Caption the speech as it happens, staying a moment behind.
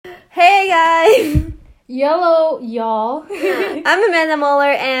guys. Yellow, y'all. I'm Amanda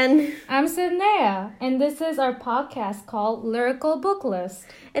Muller, and I'm Sydnea, and this is our podcast called Lyrical Book List.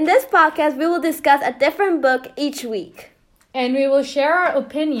 in this podcast, we will discuss a different book each week. And we will share our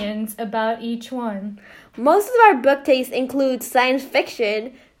opinions about each one. Most of our book tastes include science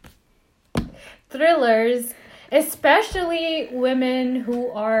fiction, Thrillers, especially women who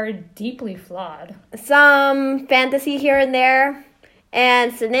are deeply flawed. some fantasy here and there,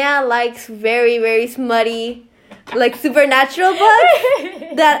 and Sydnea likes very, very smutty, like supernatural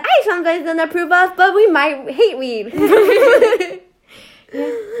books that I sometimes don't approve of, but we might hate read.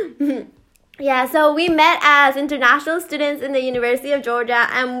 Yeah, so we met as international students in the University of Georgia,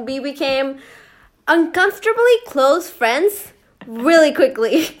 and we became uncomfortably close friends really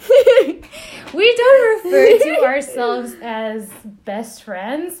quickly. We don't refer to ourselves as best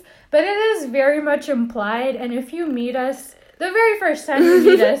friends, but it is very much implied, and if you meet us, the very first time you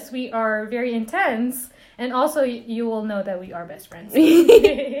meet us, we are very intense, and also you will know that we are best friends.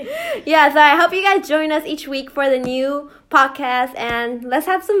 Yeah, so I hope you guys join us each week for the new podcast, and let's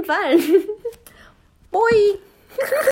have some fun. Boy!